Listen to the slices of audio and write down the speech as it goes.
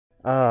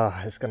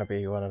Ah, it's gonna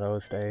be one of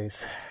those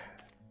days.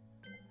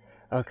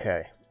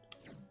 Okay.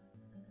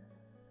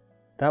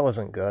 That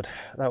wasn't good.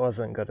 That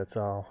wasn't good at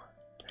all.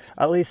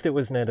 At least it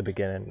was near the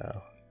beginning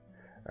now.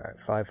 Alright,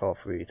 5, 4,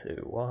 3, 2,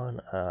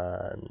 1,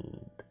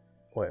 and...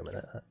 Wait a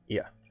minute.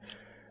 Yeah.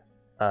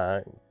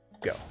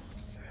 Go.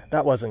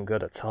 That wasn't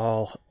good at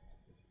all.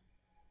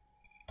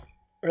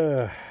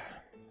 Ugh.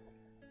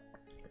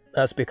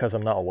 That's because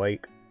I'm not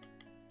awake.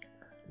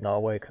 Not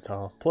awake at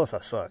all. Plus I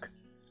suck.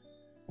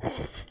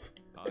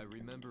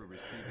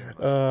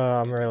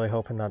 I'm really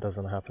hoping that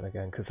doesn't happen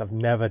again, because I've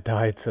never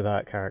died to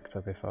that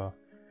character before.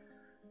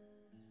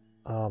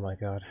 Oh my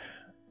god.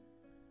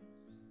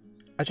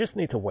 I just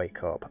need to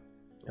wake up.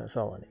 That's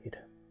all I need.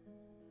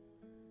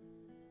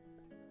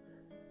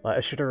 Like, I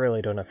should have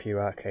really done a few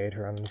arcade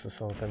runs or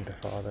something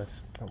before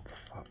this. Oh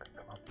fuck,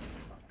 come on.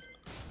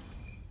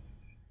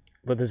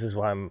 But this is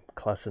why I'm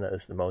classing it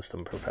as the most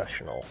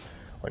unprofessional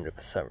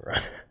 100%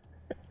 run.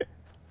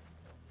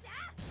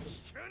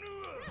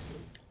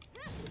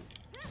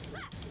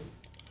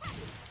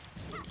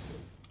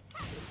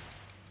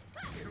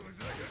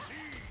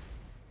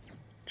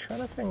 Trying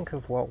to think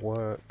of what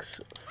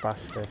works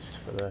fastest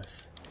for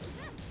this.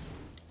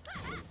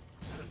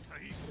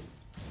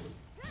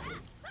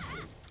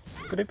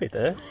 Could it be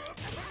this?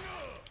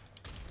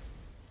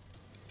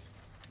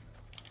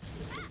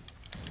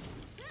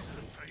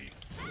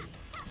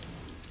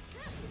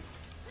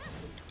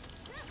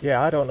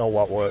 Yeah, I don't know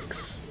what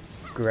works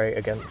great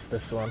against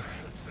this one.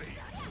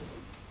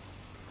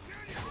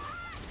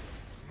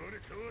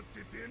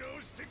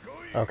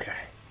 Okay.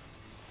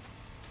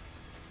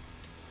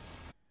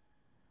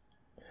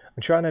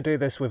 I'm trying to do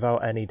this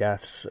without any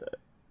deaths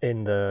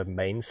in the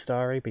main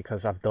story,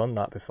 because I've done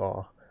that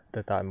before.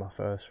 Did that in my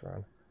first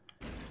run.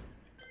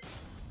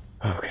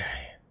 Okay.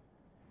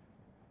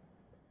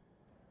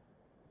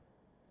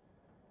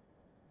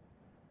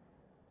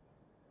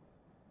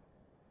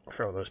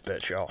 Throw this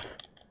bitch off.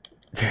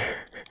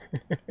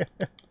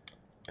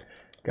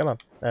 Come on,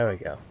 there we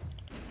go.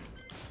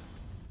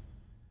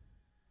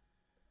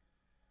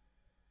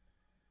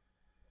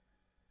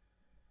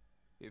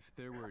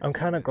 I'm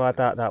kind of glad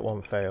that that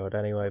one failed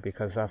anyway,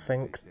 because I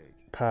think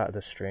part of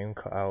the stream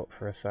cut out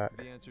for a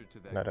sec,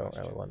 and I don't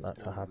really want that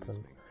to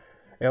happen.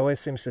 It always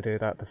seems to do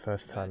that the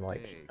first time,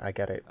 like, I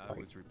get it,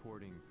 like,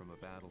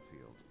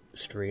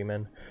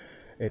 streaming.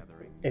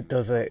 It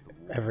does it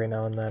every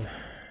now and then.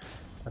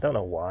 I don't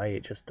know why,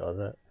 it just does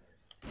it.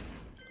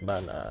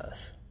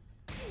 Bananas.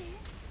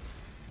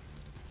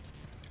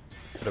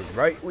 To the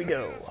right we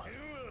go.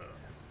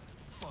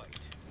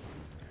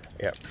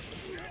 Yep.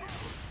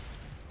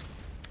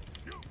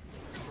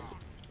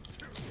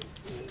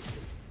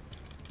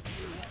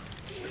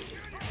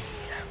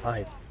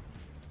 Yeah,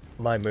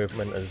 my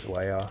movement is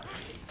way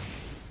off.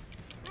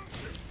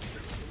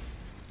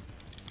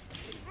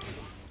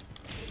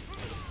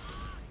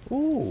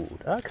 Ooh,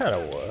 that kind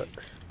of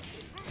works.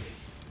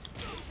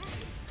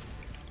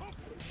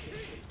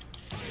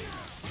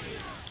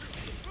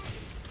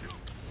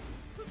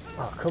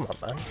 Oh, come on,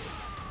 man.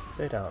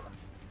 Stay down.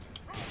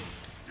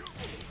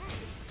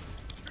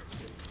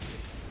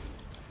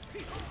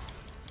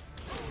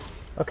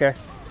 Okay,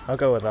 I'll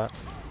go with that.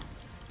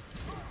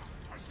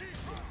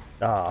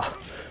 Ah,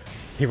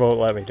 he won't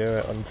let me do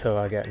it until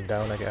I get him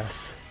down, I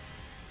guess.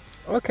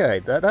 Okay,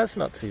 that's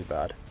not too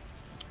bad.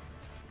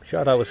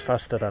 Sure, that was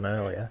faster than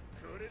earlier.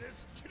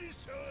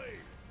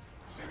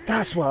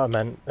 That's what I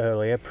meant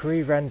earlier,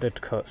 pre-rendered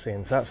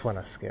cutscenes, that's when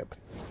I skip.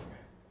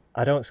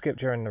 I don't skip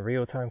during the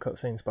real-time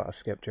cutscenes, but I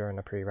skip during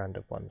the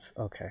pre-rendered ones.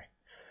 Okay.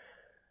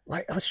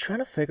 Like, I was trying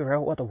to figure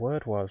out what the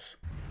word was.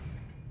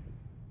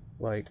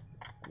 Like,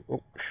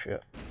 oh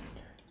shit.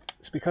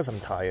 It's because I'm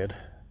tired.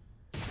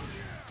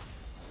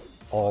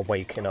 Or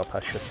waking up, I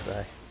should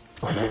say.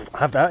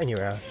 Have that in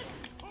your ass.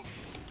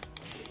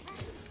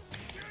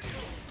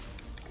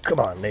 Come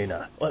on,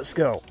 Nina, let's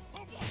go.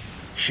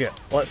 Shit,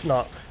 let's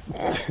not.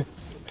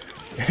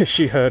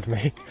 She heard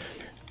me.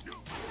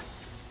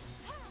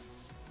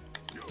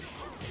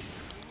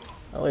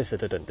 At least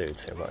it didn't do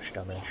too much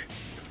damage.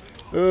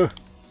 Ugh.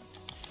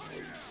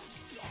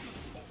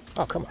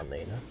 Oh, come on,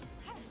 Nina.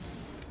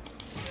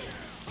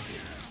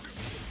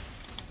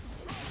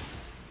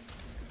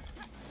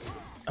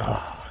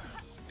 Oh.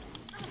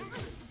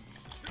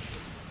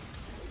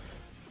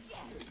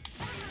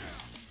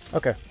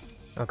 Okay,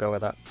 I'll go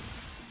with that.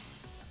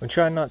 I'm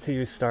trying not to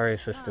use Story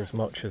Assist as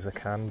much as I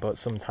can, but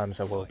sometimes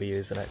I will be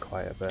using it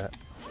quite a bit.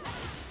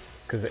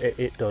 Because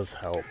it does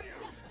help.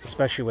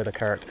 Especially with the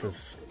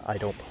characters I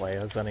don't play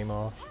as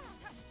anymore.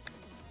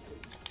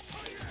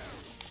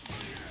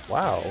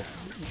 Wow,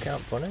 you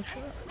can't punish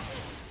it?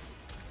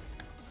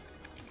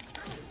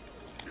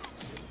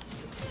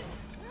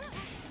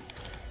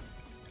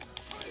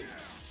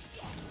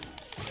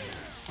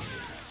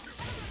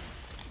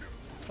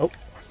 Oh,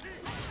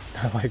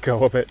 I might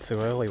go a bit too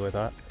early with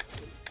that.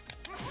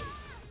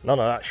 None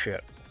of that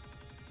shit.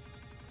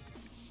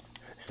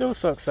 Still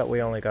sucks that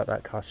we only got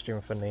that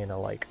costume for Nina,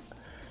 like,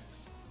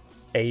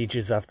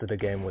 ages after the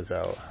game was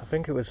out. I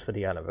think it was for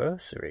the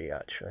anniversary,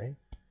 actually.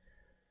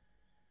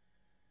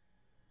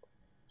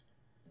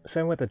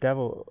 Same with the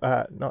devil,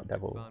 not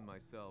devil.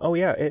 Oh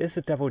yeah, it is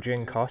a devil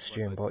Jin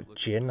costume, but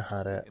Jin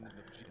had it,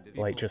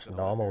 like just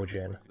normal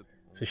Jin.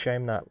 It's a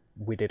shame that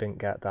we didn't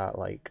get that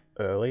like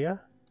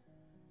earlier,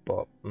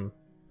 but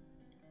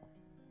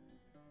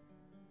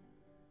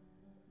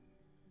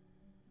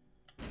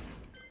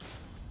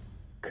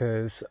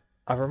because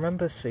I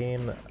remember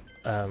seeing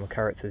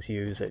characters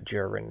use it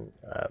during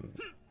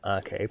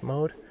arcade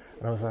mode,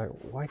 and I was like,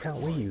 why can't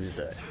we use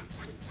it?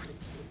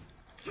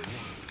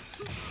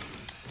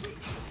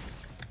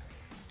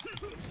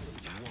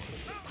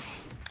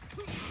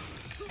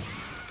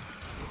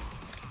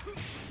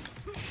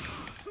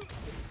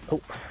 Oh,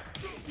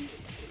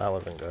 that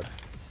wasn't good.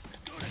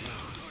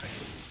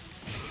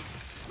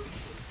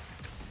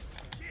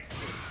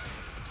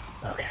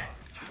 Okay.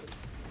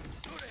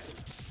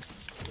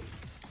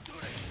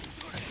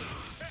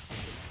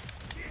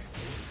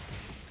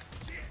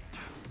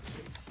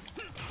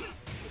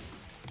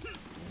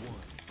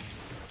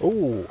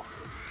 Ooh.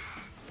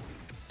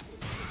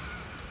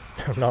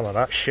 None of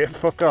that shit,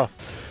 fuck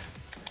off.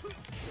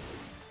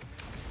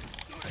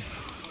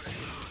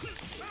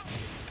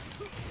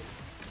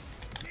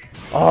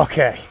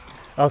 Okay.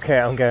 Okay,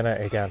 I'm getting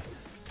it again.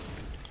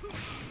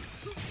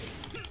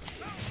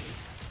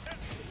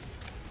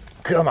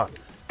 Come on,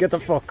 get the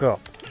fuck up.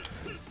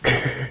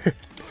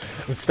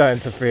 I'm starting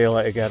to feel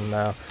it again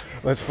now.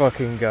 Let's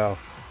fucking go.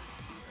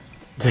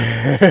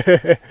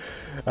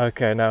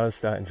 Okay, now I'm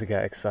starting to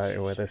get excited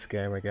with this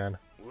game again.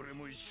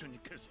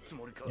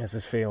 This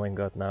is feeling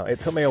good now. It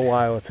took me a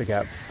while to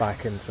get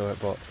back into it,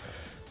 but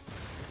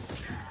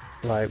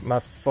like my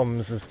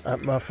thumbs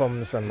and my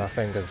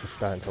fingers are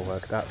starting to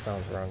work. That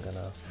sounds wrong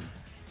enough.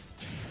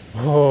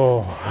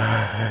 Oh,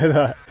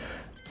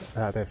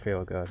 that did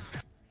feel good.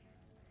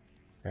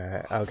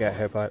 Right, I'll get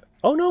hit by.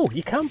 Oh no,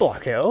 you can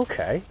block it.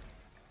 Okay.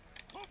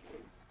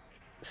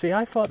 See,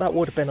 I thought that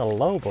would have been a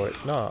low, but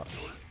it's not.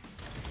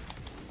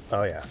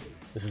 Oh yeah,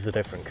 this is a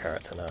different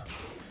character now.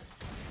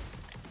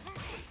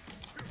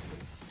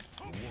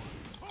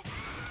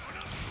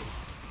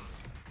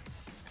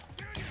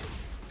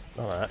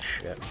 Oh, that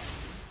shit.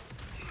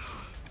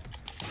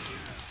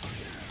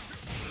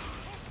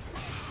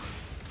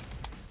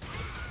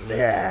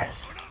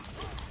 Yes!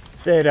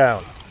 Stay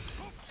down!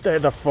 Stay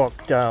the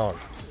fuck down!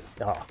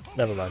 Oh,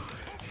 never mind.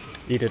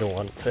 You didn't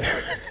want to.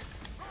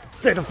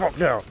 Stay the fuck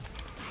down!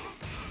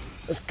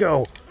 Let's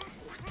go!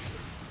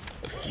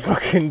 Let's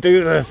fucking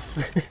do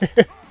this!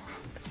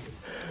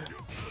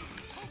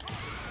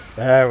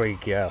 There we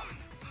go.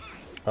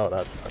 Oh,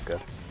 that's not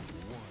good.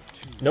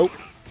 Nope.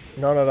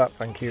 None of that,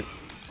 thank you.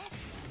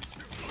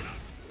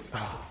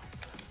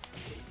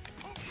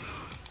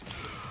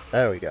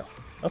 There we go.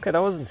 Okay,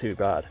 that wasn't too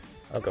bad.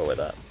 I'll go with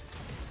that.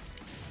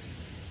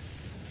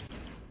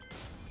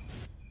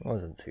 It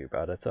wasn't too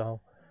bad at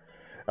all.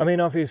 I mean,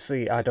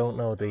 obviously, I don't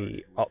know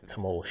the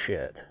optimal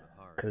shit,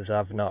 because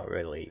I've not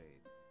really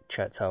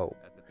checked out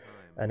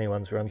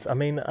anyone's runs. I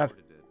mean,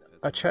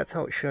 I checked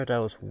out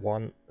Shurdel's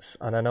once,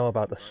 and I know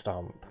about the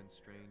Stomp.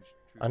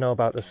 I know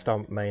about the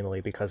Stomp mainly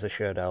because of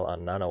Shurdel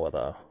and Nanoa,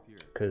 though,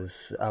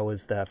 because I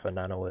was there for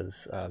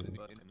Nanoa's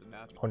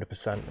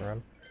 100%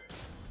 run.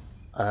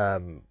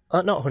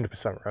 Not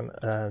 100% run,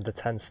 the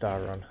 10-star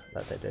run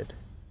that they did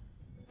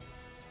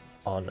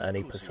on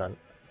any percent,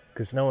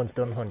 because no one's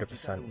done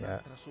 100%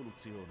 yet.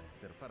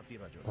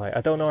 Like,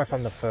 I don't know if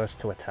I'm the first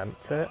to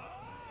attempt it,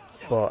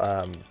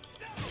 but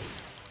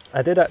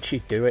I did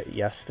actually do it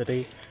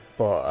yesterday,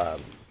 but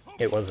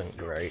it wasn't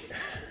great.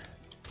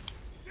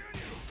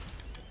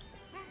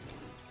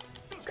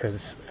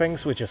 Because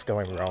things were just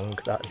going wrong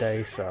that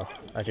day, so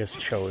I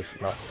just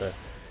chose not to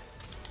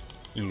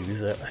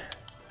use it.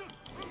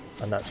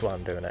 And that's why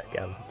I'm doing it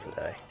again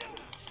today.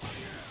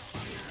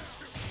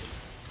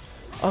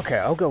 Okay,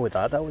 I'll go with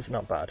that. That was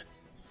not bad.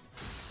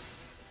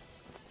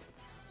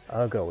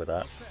 I'll go with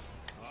that.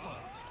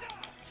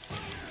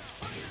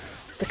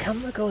 The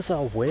camera goes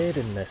all weird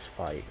in this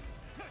fight.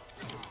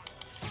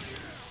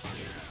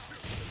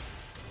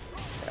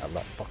 Yeah, I'm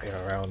not fucking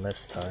around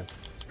this time.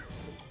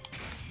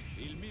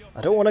 I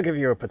don't want to give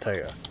you a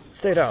potato.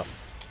 Stay down.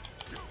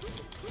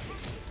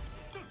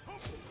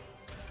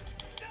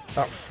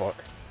 Oh, fuck.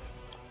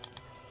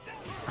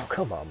 Oh,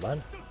 come on,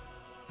 man.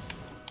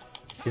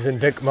 He's in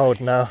dick mode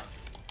now.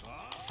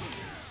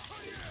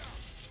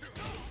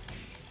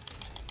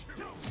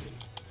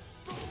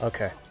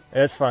 Okay,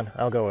 it's fine.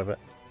 I'll go with it.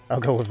 I'll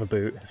go with the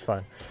boot. It's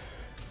fine.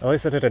 At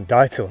least I didn't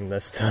die to him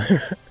this time.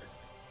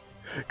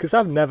 Because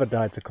I've never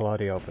died to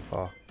Claudio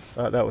before.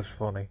 That was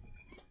funny.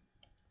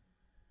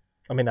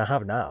 I mean, I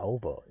have now,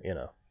 but, you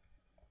know.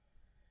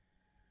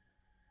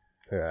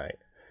 Right.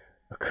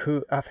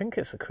 I think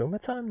it's Akuma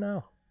time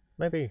now.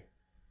 Maybe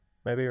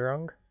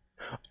wrong.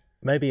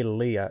 Maybe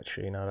Lee,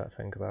 actually, now that I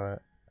think about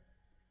it.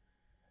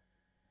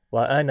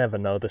 Like, I never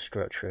know the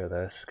structure of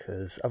this,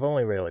 because I've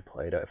only really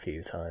played it a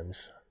few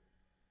times.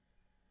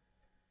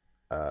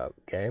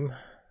 Game?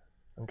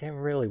 I'm getting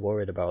really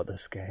worried about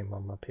this game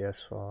on my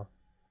PS4.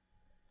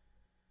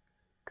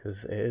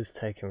 Because it is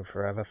taking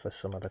forever for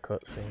some of the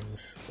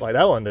cutscenes. Like,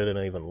 that one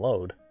didn't even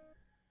load.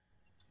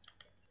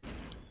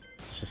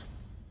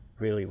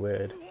 really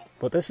weird.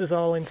 But this is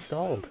all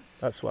installed.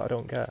 That's what I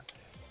don't get.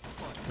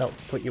 No,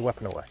 put your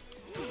weapon away.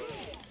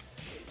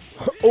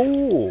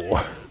 Oh!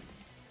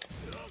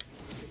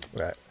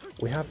 Right,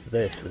 we have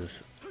this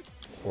as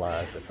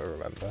Lars, if I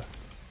remember.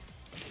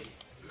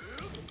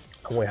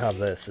 And we have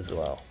this as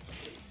well.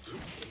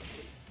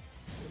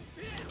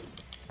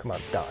 Come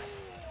on, die.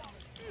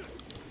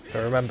 If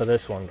I remember,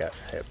 this one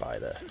gets hit by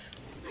this.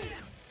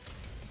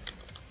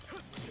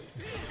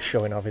 He's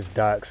showing off his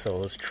Dark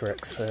Souls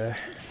tricks here.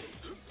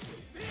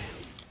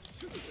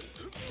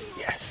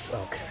 Yes,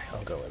 okay,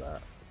 I'll go with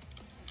that.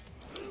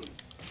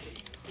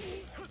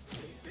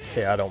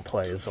 See, I don't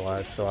play as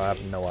Lars, so I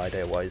have no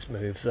idea what his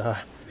moves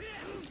are.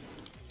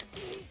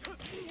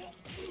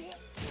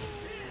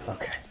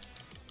 Okay.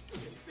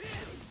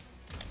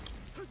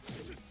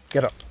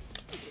 Get up.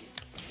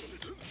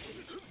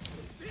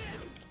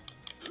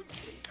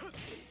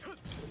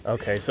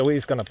 Okay, so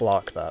he's gonna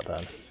block that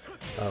then.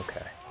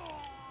 Okay.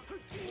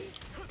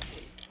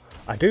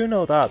 I do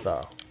know that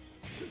though.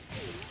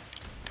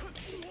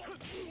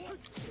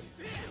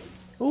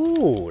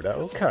 Ooh, that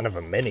was kind of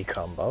a mini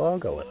combo. I'll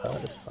go with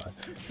that, it's fine.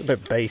 It's a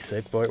bit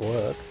basic, but it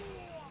worked.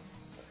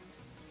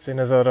 Seeing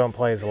as I don't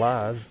play as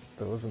Lars,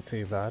 that wasn't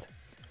too bad.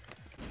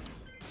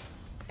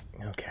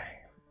 Okay.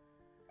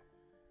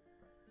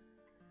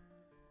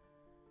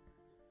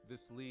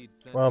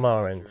 Well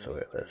more into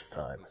it this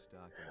time.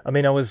 I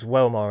mean, I was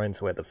well more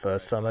into it the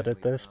first time I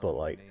did this, but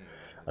like,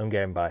 I'm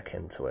getting back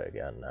into it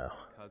again now.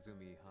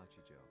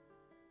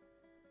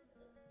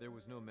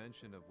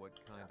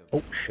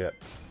 Oh shit.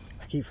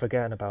 I keep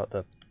forgetting about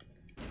the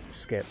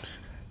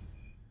skips.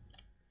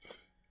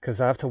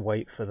 Because I have to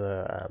wait for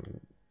the,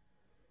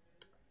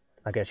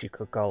 I guess you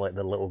could call it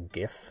the little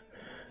GIF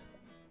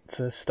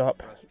to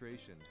stop.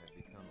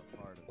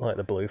 Like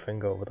the blue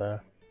thing over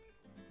there.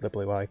 The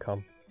blue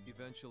icon.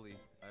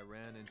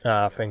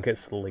 I think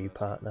it's the lead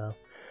part now.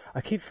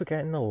 I keep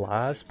forgetting the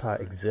Lars part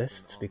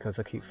exists because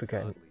I keep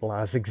forgetting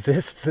Lars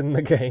exists in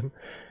the game.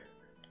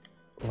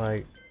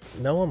 Like,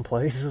 no one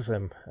plays as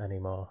him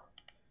anymore.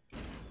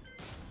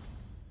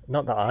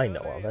 Not that I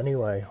know of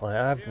anyway. Like,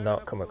 I've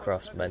not come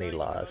across many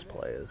Lars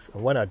players.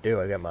 And when I do,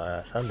 I get my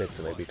ass handed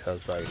to me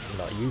because I'm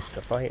not used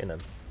to fighting him.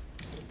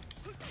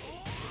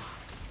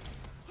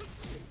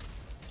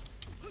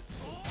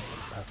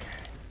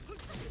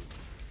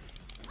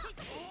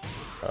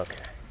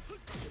 Okay.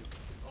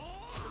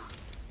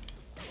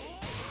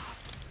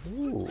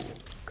 Ooh,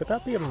 could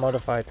that be a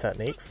modified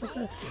technique for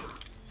this?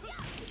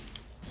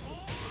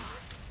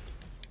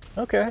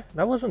 Okay,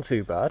 that wasn't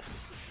too bad.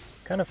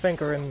 Kind of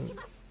fingering...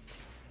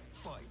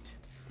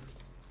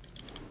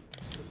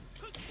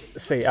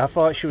 See, I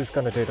thought she was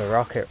going to do the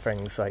rocket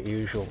things like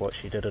usual, but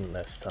she didn't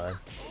this time.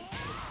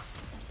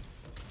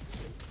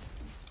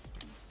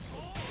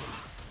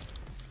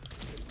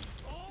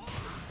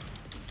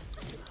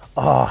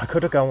 Oh, I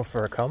could have gone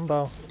for a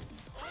combo.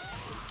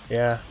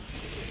 Yeah.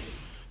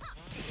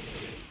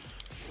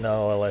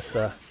 No,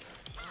 Alyssa.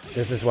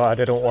 This is what I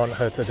didn't want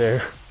her to do.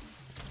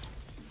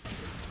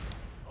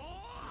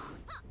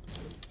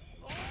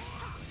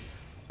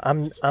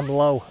 I'm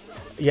low.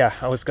 Yeah,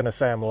 I was gonna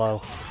say I'm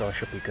low, so I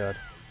should be good.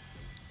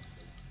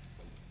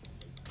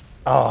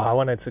 Oh, I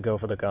wanted to go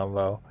for the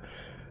combo.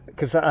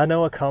 Because I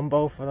know a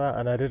combo for that,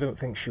 and I didn't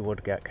think she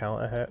would get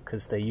counter hit,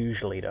 because they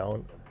usually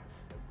don't.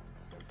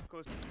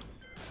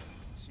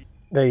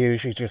 They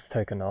usually just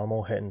take a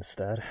normal hit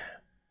instead.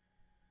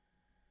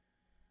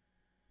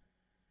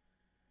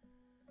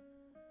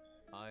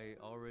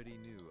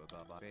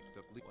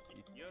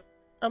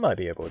 I might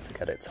be able to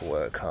get it to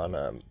work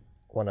on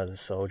one of the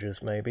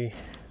soldiers, maybe.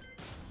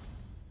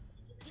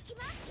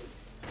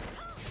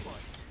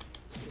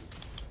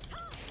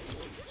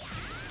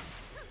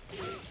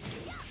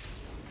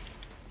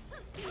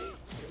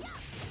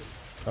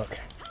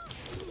 Okay.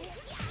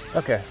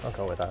 Okay, I'll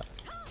go with that.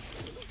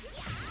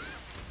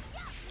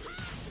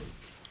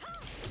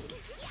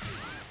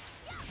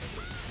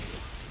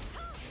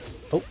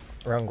 Oh,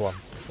 wrong one.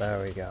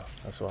 There we go.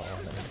 That's what I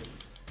wanted.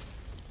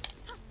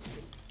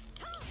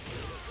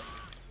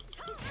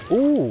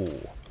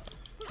 Ooh!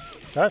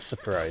 That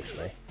surprised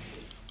me.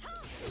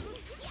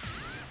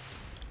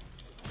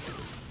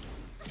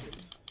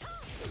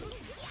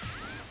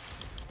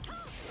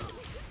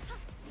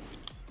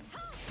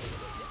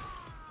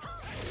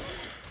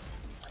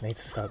 I need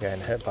to start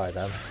getting hit by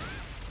them.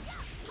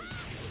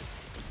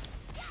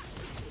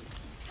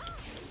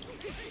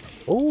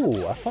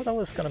 Ooh, I thought that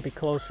was going to be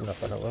close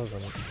enough and it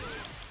wasn't.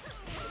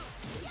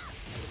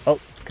 Oh,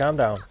 calm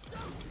down.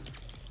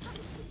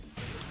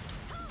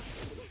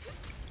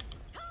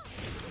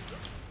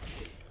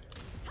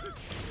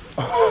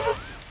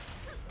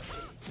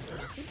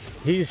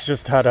 He's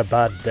just had a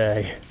bad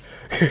day.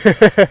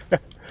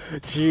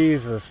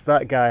 Jesus,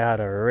 that guy had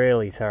a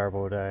really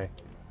terrible day.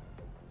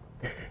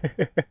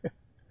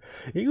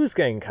 He was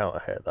getting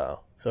counter hit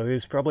though, so he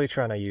was probably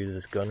trying to use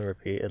his gun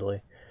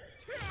repeatedly.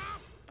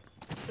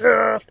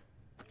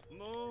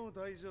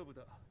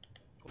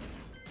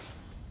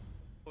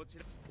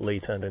 Lee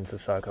turned into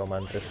Psycho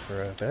Mantis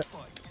for a bit.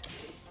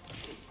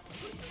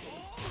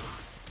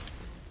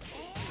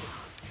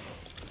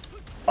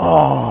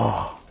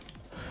 Oh!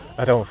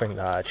 I don't think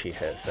that actually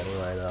hits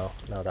anyway, though,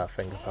 now that I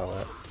think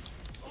about it.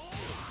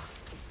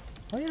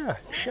 Oh yeah,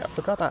 shit, I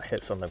forgot that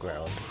hits on the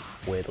ground,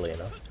 weirdly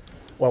enough.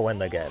 Well, when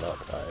they're getting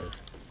up, that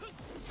is.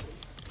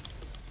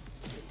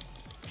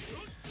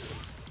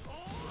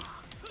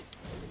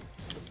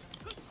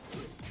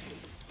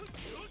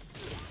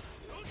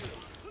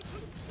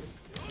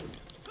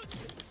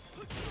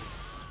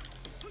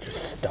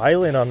 Just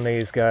styling on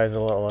these guys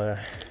a little.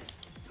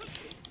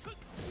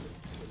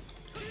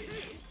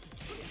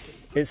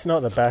 It's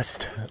not the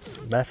best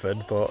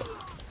method, but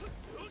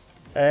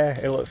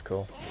it looks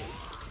cool.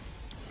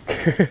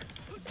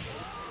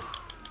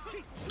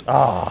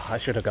 Ah, I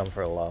should have gone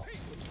for a low.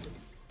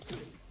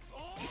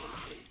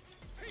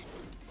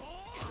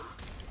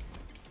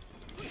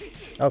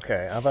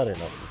 Okay, I've had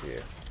enough of you.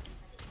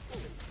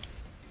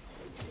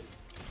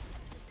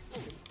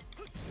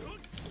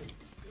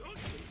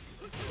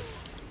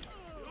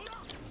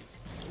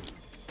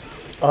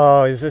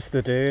 Oh, is this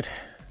the dude?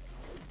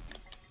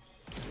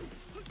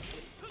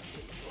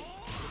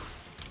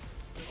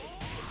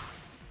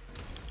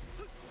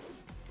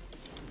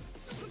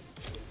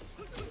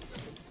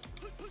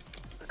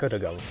 I could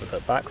have gone for the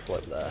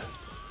backflip there.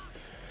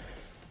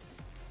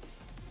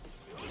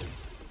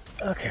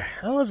 Okay,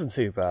 that wasn't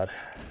too bad.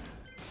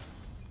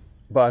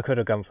 But I could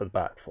have gone for the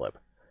backflip,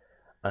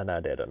 and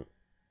I didn't.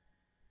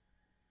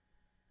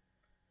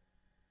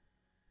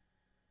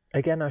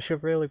 Again, I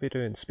should really be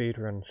doing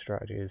speedrun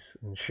strategies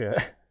and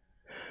shit.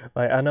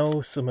 Like, I know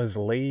Summer's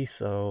Lee,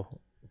 so...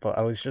 But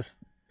I was just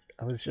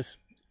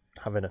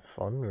having a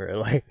fun,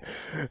 really.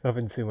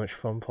 Having too much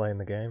fun playing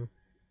the game.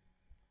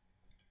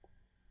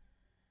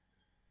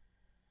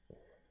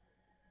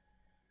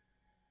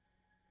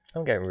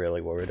 I'm getting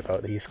really worried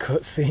about these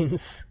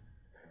cutscenes.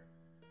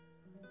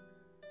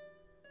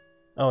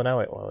 Oh, now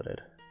it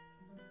loaded.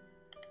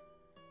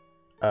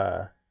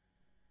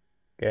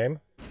 Game?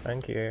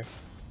 Thank you.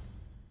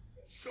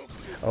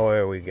 Oh,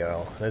 here we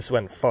go. This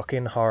went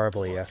fucking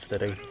horribly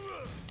yesterday.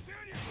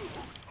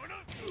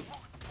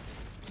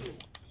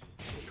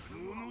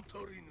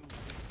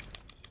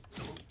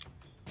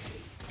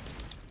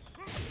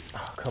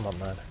 Oh, come on,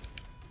 man.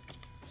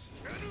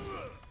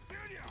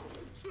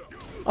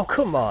 Oh,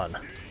 come on!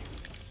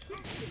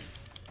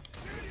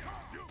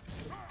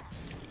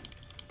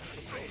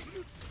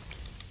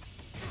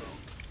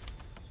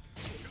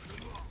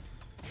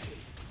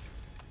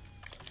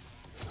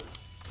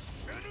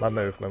 My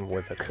movement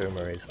with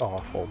Akuma is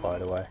awful, by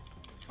the way.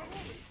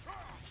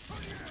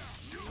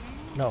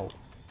 No.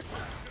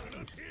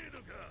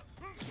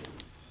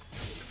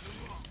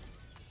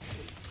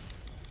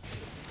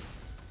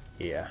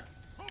 Yeah.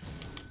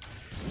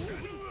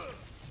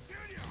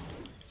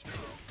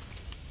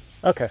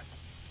 Okay.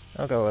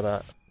 I'll go with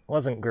that.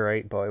 Wasn't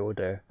great, but it will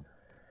do.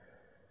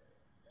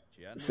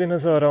 Seeing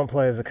as though I don't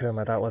play as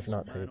Akuma, that was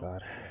not too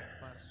bad.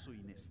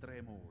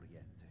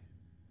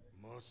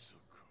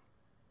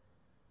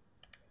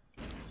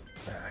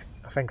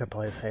 I think I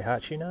play as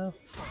Heihachi now?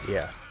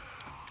 Yeah.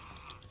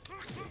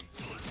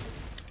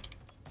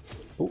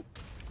 Ooh,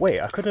 wait,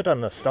 I could have done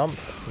the stomp,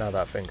 now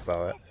that I think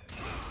about it.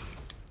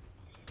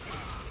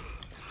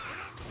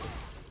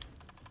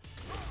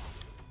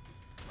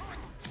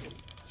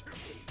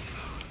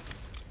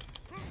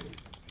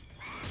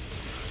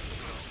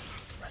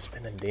 My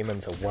spinning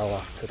demons are well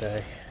off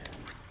today.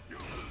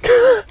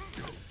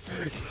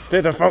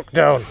 Stay the fuck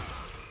down!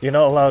 You're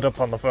not allowed up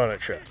on the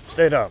furniture.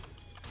 Stay down.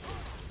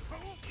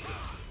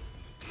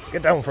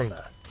 Get down from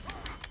there.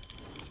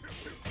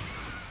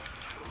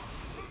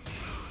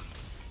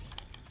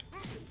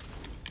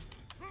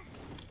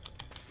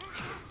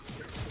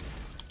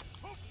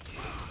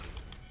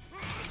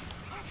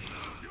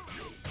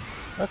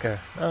 Okay,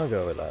 I'll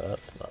go with that.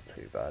 That's not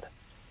too bad.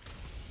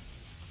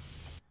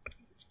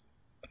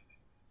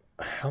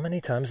 How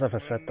many times have I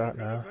said that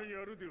now?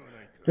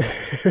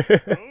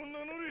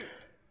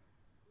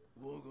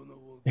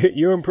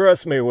 You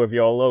impress me with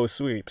your low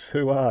sweeps.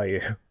 Who are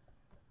you?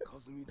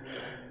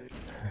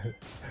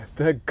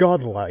 They're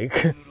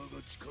godlike.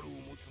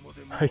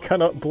 I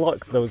cannot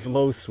block those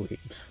low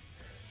sweeps.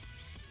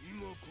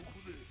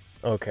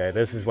 Okay,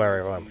 this is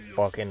where I went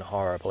fucking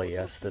horribly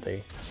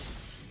yesterday.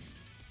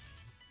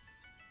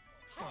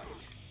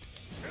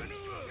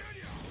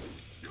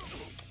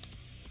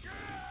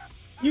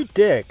 You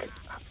dick!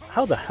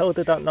 How the hell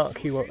did that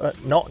knock you over?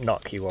 Not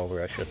knock you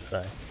over, I should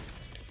say.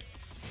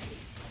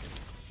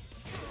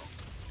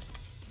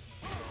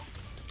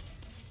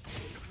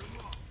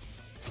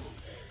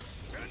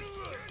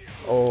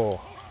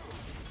 Oh.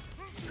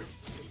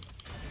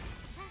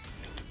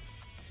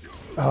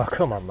 Oh,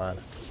 come on, man.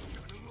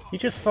 He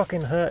just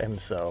fucking hurt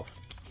himself.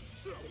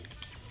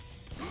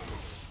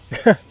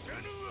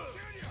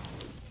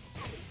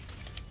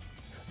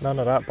 None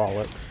of that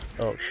bollocks.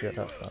 Oh shit,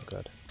 that's not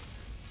good.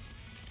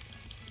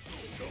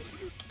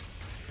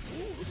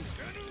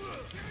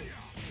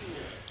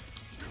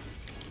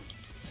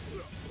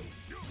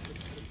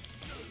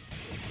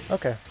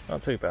 Okay,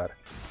 not too bad.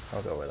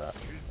 I'll go with that.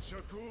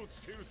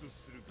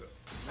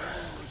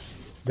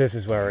 This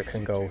is where it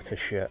can go to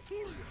shit.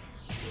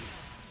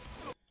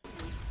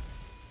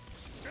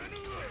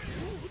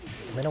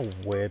 I'm in a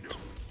weird...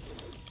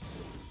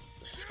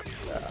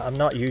 I'm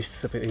not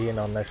used to being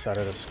on this side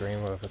of the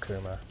screen with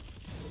Akuma.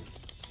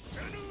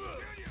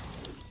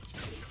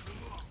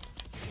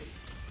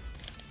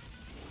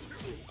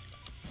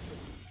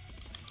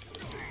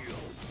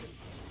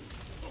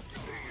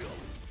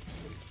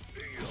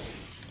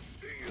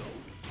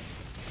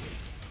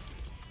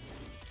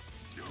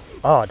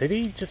 Oh, did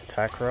he just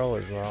tech roll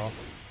as well?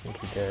 I think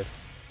he did.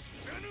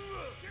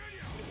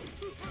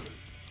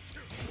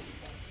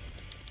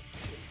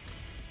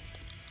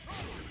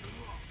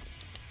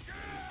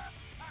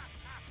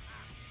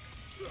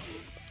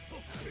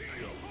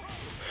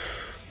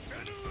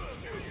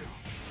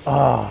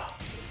 Ah. Oh.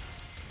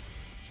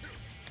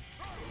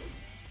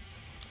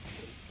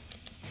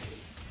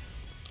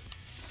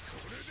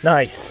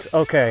 Nice.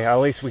 Okay, at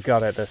least we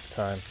got it this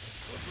time.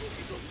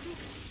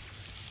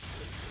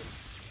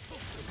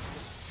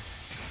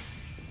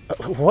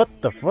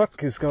 What the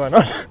fuck is going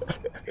on?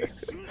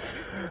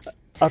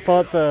 I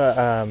thought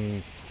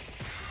the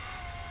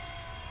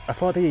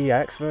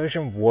EX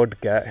version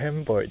would get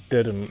him, but it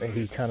didn't.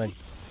 He kind of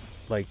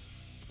like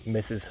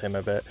misses him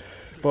a bit.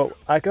 But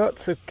I got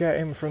to get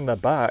him from the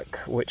back,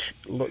 which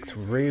looked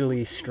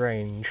really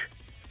strange.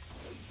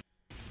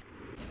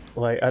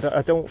 Like,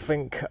 I don't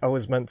think I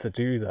was meant to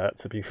do that,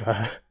 to be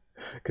fair,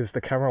 because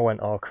the camera went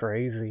all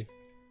crazy.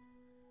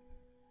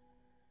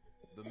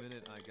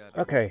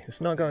 Okay,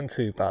 it's not going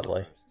too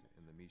badly.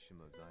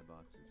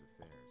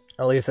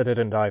 At least I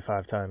didn't die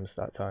 5 times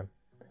that time.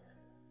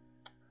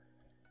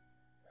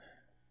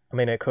 I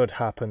mean, it could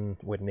happen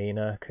with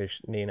Nina,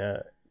 because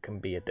Nina can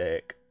be a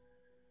dick.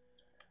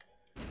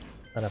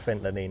 And I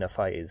think the Nina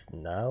fight is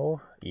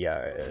now? Yeah,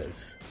 it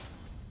is.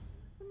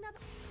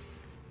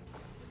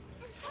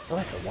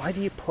 Listen, why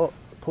do you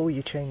pull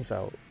your chains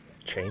out?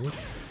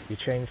 Chains? Your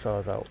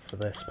chainsaws out for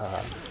this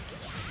part?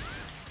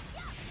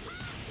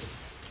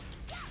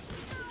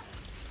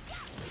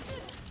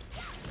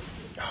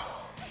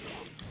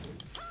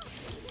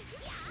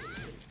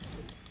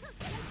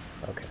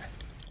 Okay.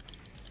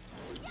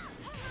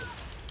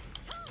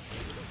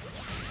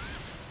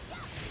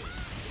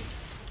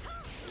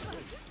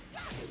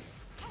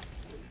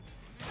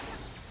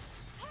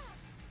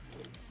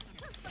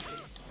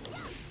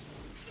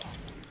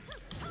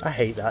 I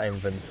hate that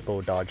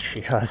invincible dodge she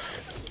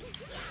has.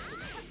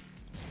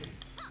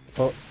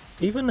 But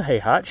even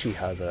Heihachi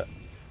has it.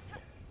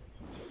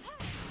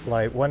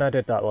 Like, when I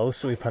did that low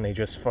sweep and he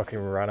just fucking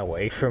ran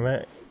away from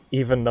it,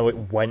 even though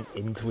it went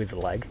into his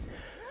leg.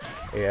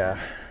 Yeah.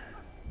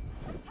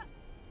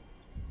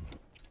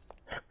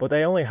 But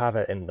they only have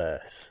it in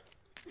this,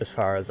 as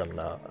far as I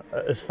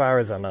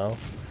know.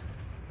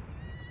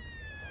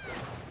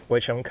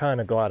 Which I'm kind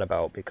of glad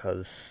about,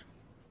 because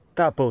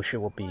that bullshit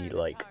will be,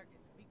 like,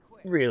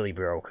 really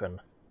broken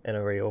in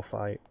a real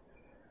fight.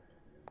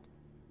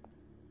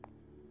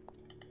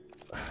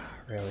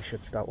 Really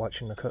should start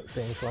watching the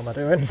cutscenes. What am I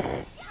doing?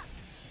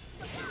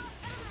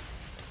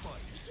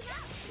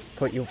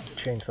 Put your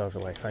chainsaws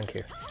away, thank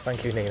you.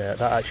 Thank you, Nina,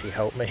 that actually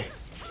helped me.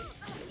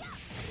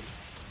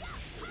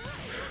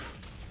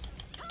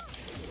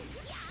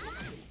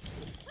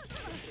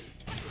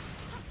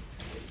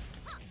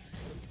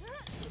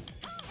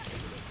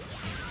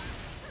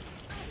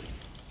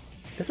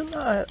 Isn't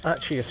that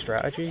actually a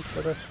strategy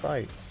for this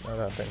fight, now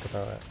that I think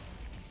about it?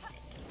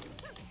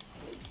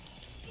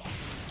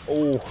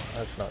 Oh,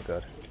 that's not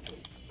good.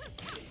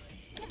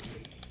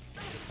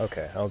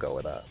 Okay, I'll go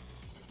with that.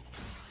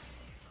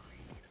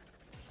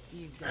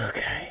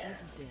 Okay.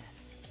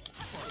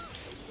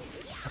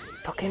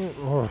 Fucking...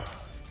 Oh,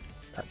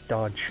 that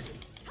dodge.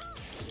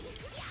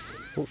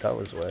 Oh, that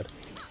was weird.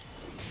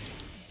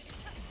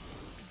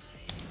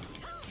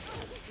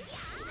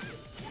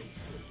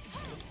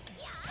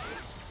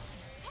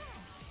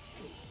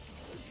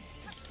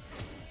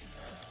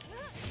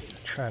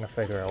 Trying to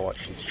figure out what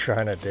she's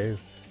trying to do.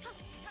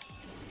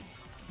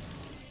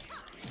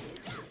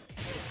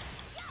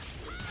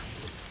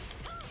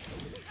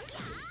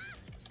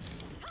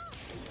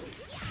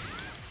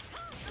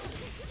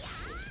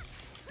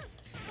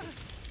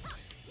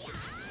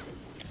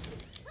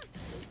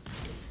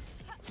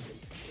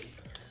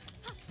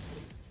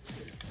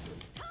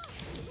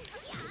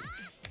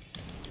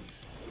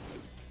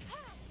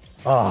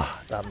 Ah,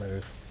 oh, that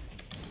move.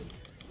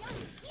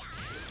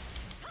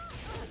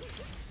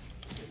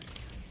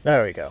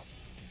 There we go.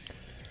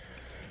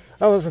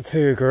 That wasn't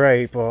too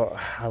great, but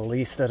at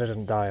least I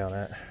didn't die on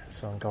it,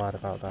 so I'm glad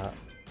about that.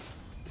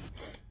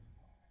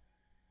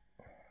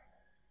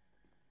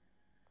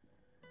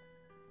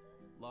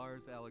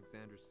 Lars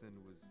Alexanderson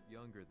was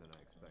younger than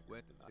I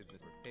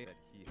expected.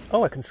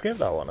 Oh, I can skip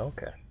that one,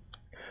 okay.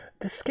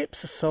 The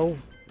skips are so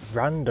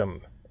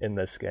random in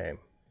this game.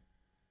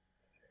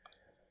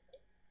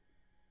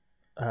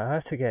 I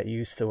have to get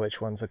used to which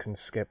ones I can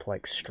skip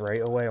like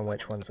straight away and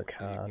which ones I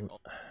can't.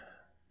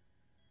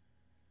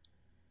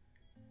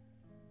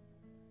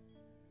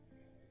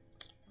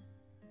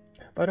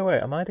 By the way,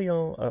 am I the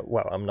only...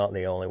 well, I'm not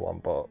the only one,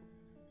 but...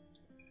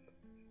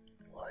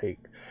 like...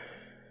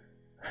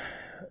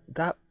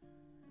 that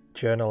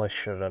journalist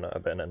shouldn't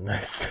have been in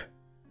this.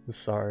 I'm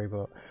sorry,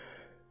 but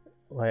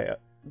like,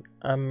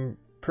 I'm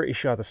pretty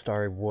sure the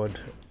story would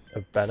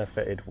have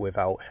benefited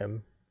without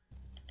him.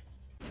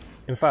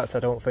 In fact, I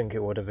don't think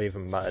it would have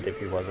even mattered if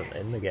he wasn't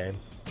in the game.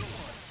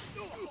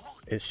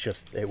 It's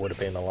just, it would have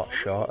been a lot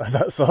shorter,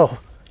 that's all.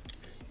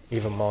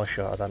 Even more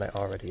shorter than it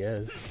already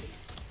is.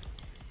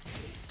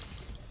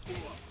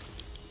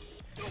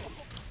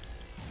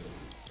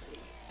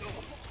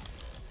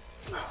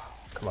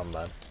 Come on,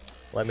 man.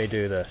 Let me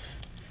do this.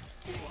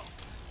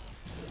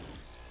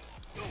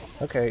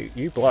 Okay,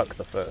 you block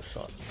the first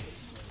one.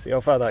 See how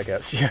far that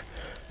gets you.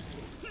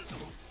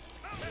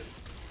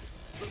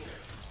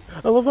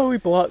 I love how he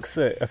blocks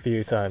it a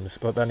few times,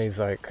 but then he's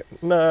like,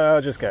 no,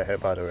 I'll just get hit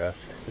by the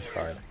rest. It's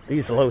fine.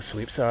 These low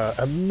sweeps are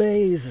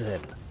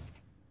amazing.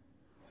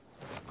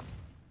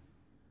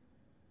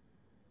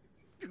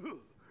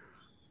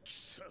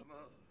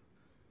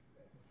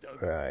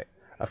 Right.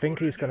 I think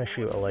he's gonna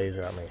shoot a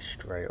laser at me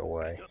straight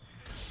away.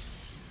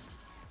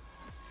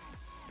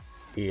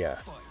 Yeah.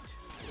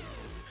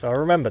 So I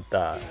remembered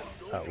that,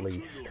 at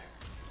least.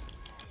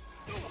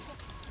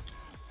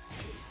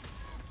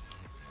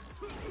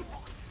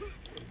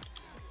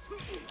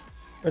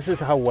 This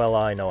is how well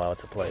I know how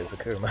to play as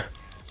Akuma.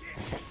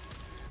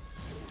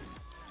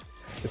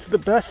 It's the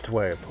best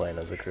way of playing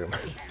as Akuma.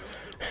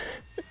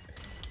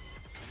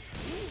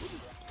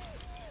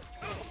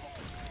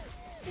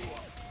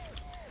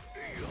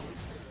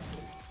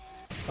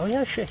 Oh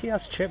yeah, shit, he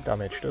has chip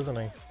damage, doesn't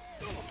he?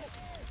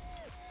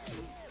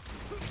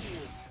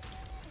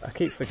 I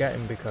keep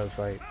forgetting because,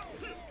 like,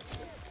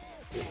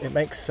 it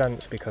makes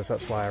sense because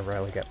that's why I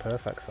rarely get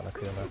perfects on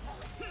Akuma.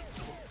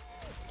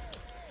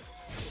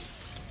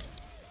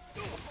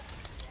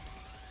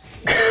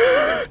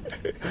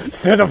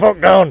 Stay the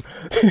fuck down!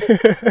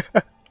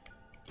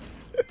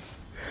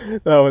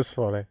 That was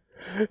funny.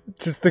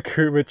 Just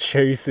Akuma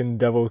chasing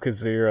Devil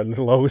Kazuya and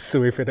low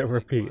sweeping it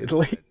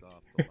repeatedly.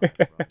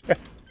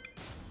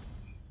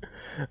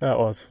 That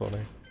was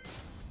funny.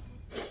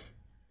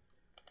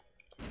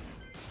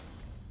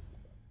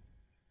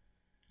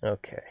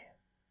 Okay.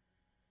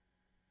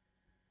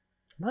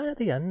 Am I at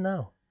the end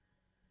now?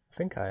 I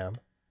think I am.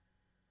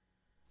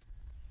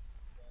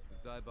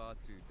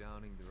 Zaibatsu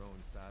downing their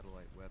own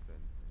satellite weapon,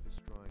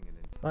 destroying an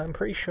entire... I'm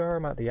pretty sure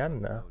I'm at the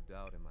end now. No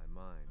doubt in my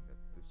mind that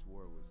this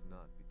war was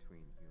not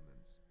between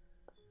humans.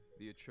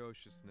 The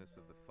atrociousness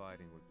of the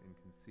fighting was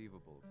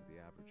inconceivable to the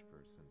average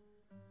person,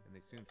 and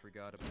they soon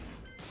forgot about it.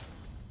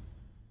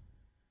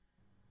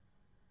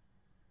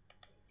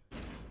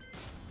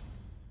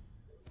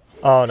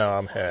 Oh no,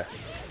 I'm here.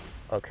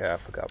 Okay, I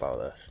forgot about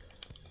this.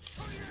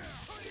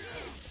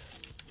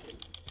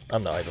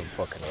 I'm not even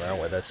fucking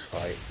around with this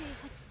fight.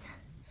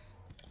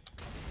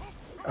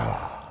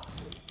 Oh.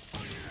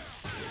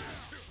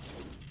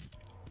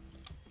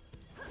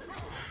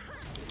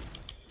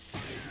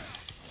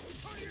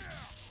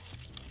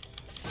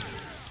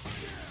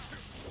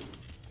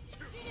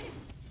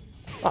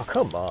 Oh,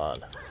 come on.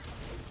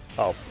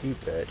 Oh, you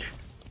bitch.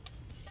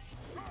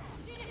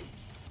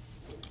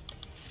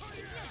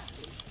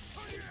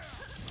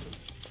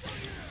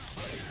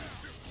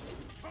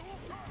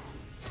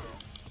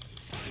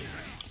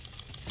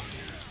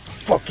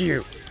 Fuck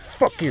you!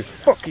 Fuck you!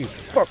 Fuck you!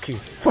 Fuck you!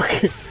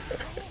 Fuck you!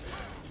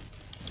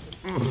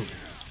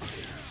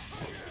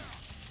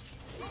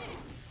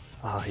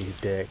 Ah, you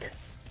dick.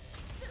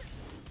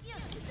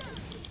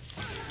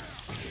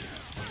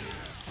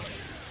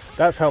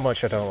 That's how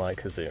much I don't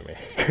like Kazumi.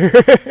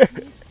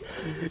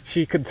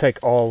 She can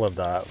take all of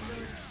that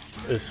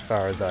as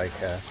far as I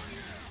care.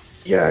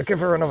 Yeah, give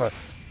her another!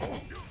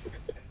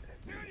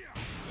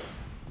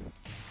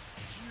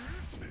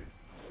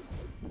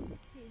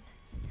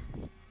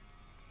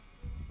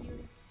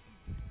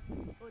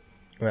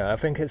 Right, I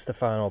think it's the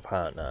final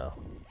part now.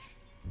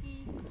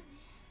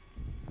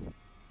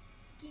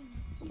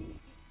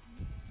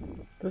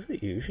 Does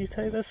it usually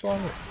take this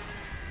long?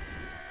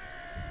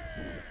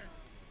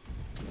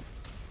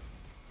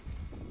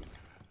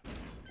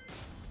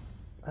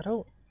 I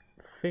don't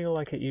feel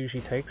like it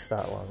usually takes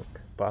that long,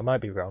 but I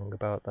might be wrong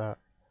about that.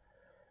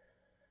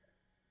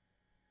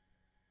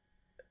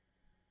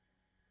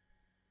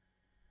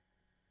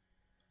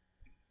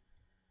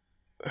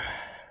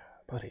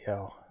 Bloody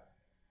hell.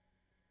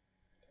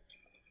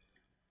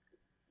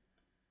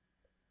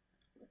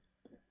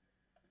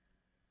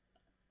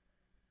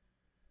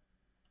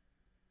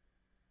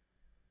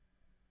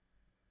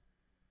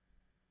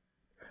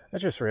 I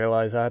just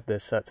realised I had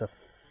this set to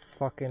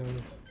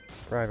fucking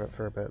private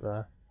for a bit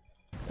there.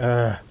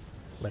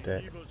 My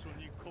dick.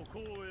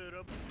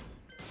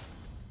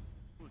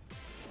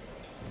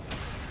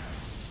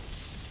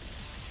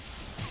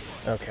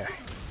 Okay.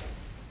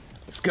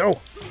 Let's go!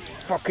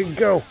 Fucking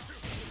go!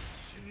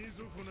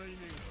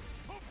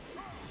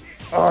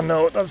 Oh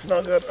no, that's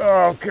not good.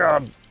 Oh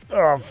god!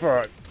 Oh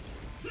fuck!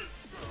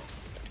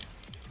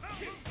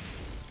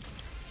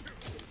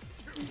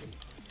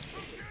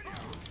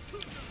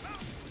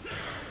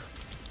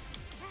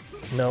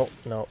 No,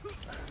 no.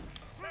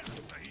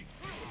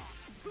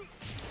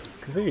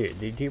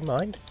 Kazuya, do you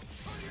mind?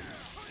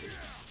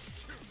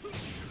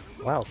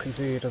 Wow,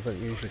 Kazuya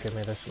doesn't usually give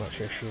me this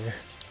much issue.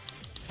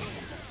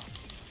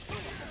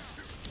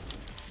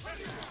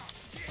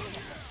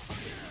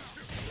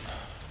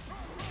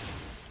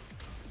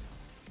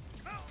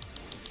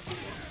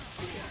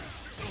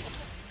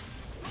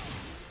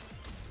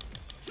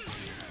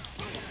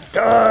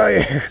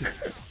 Die!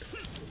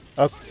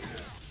 Oh,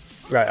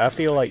 right, I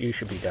feel like you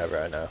should be dead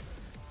right now.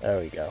 There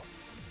we go.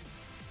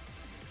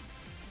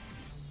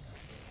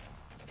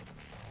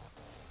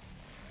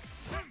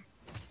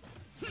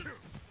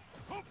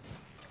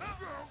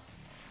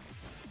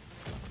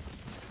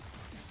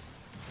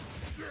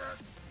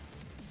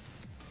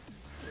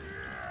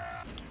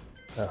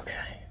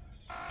 Okay,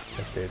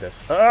 let's do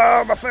this.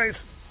 Ah, my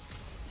face!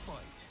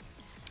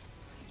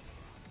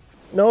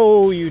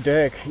 No, you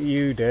dick,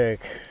 you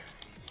dick.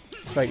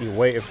 It's like you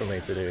waited for me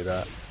to do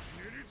that.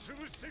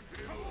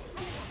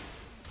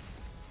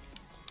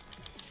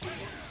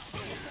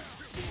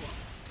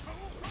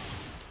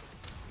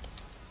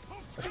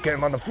 Let's get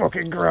him on the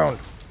fucking ground.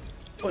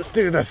 Let's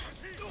do this.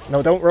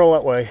 No, don't roll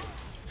that way.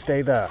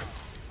 Stay there.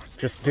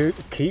 Just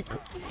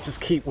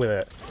keep with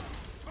it.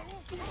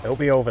 It'll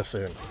be over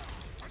soon.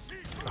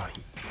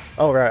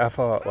 Oh right, I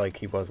thought like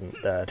he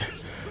wasn't dead.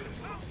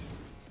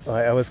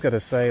 Like I was gonna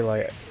say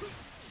like,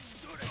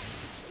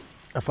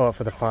 I thought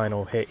for the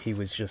final hit he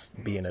was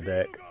just being a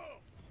dick.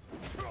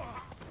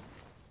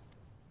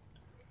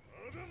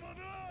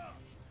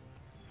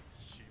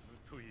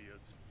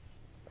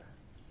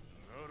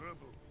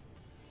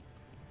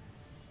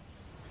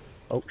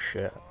 Oh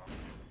shit.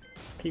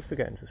 Keep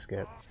forgetting to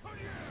skip.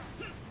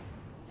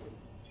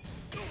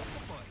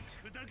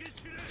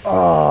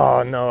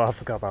 Oh no, I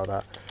forgot about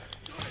that.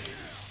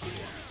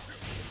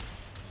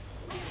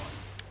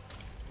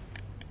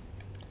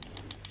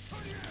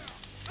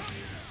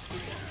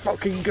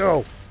 Fucking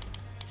go!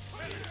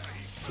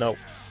 No,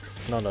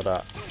 none of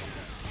that.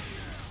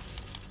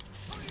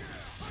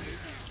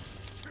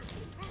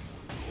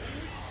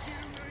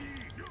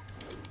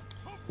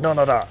 None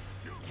of that.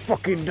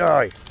 Fucking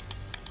die!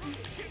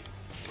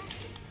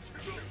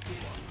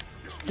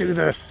 Let's do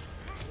this!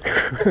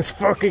 Let's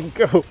fucking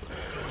go!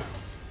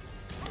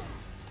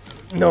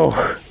 No!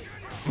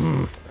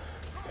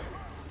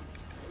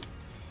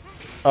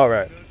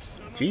 Alright.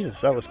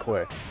 Jesus, that was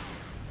quick.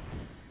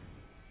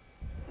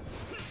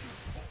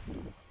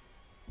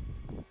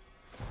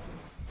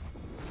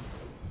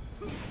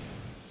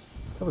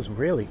 That was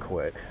really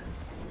quick.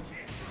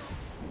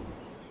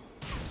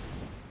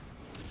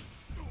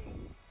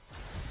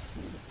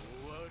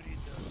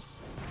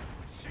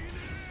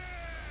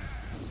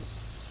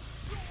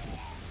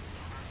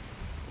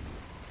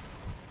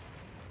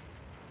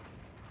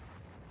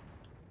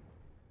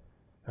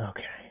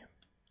 Okay.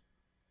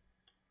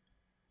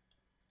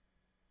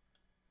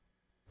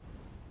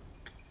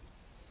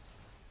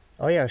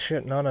 Oh yeah,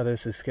 shit, none of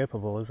this is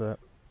skippable, is it?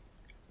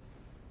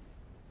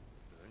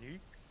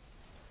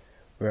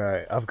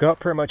 Right, I've got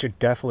pretty much a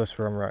deathless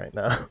run right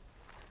now.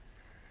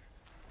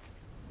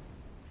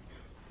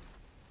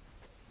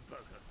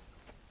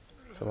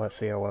 So let's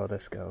see how well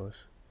this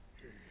goes.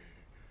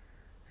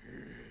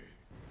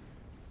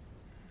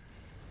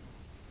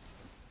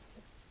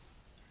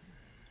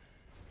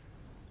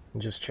 I'm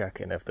just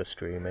checking if the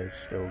stream is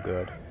still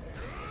good.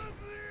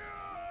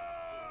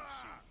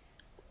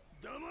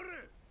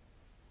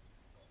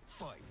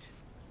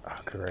 Oh,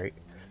 great.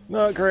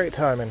 Not great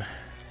timing.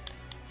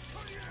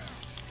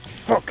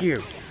 Fuck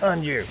you,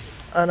 and you,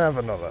 and have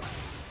another.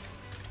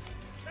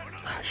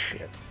 Ah,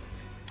 shit.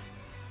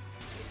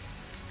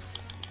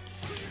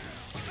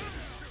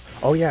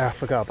 Oh yeah, I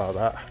forgot about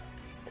that.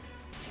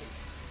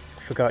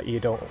 Forgot you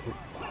don't... Oh,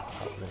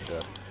 that wasn't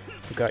good.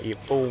 Forgot you...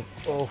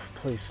 Oh,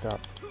 please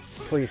stop.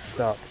 Please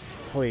stop.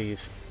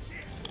 Please.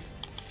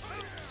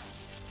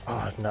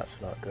 Oh,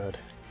 that's not good.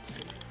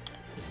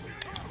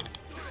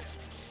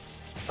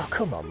 Oh,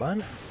 come on,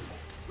 man.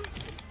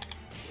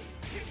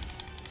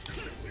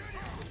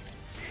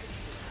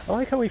 I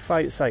like how he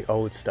fights like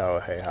old style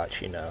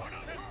Heihachi now.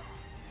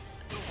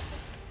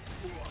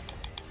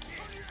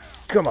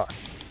 Come on.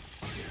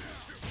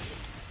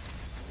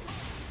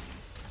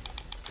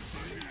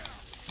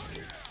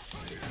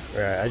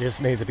 Right, I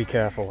just need to be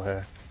careful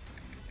here.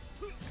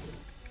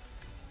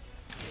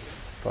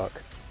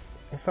 Fuck.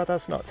 In fact,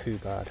 that's not too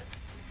bad.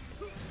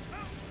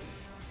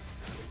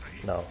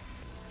 No.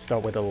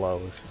 Start with the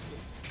lows.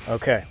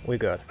 Okay, we're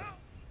good.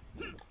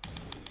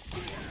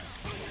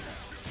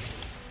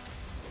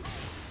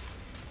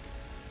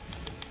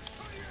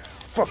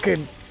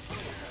 Fucking...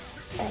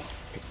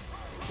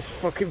 It's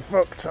fucking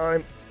fuck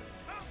time.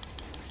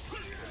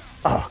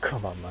 Oh,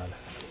 come on, man.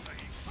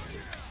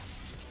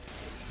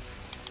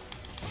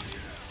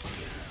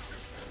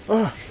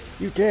 Oh,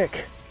 you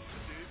dick.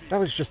 That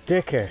was just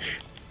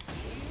dickish.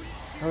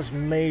 That was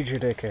major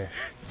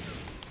dickish.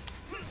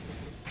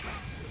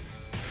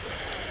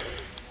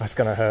 That's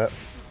gonna hurt.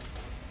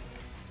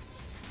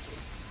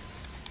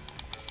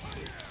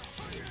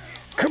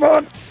 Come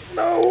on!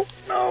 No!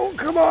 No!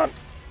 Come on!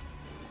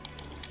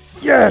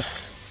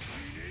 Yes!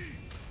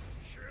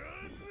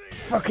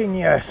 Fucking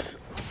yes!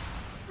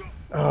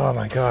 Oh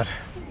my god.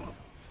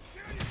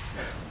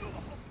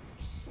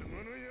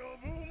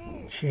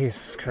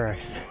 Jesus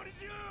Christ.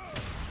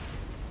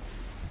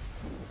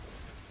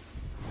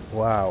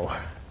 Wow.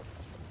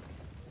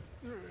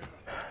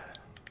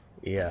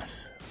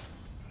 Yes.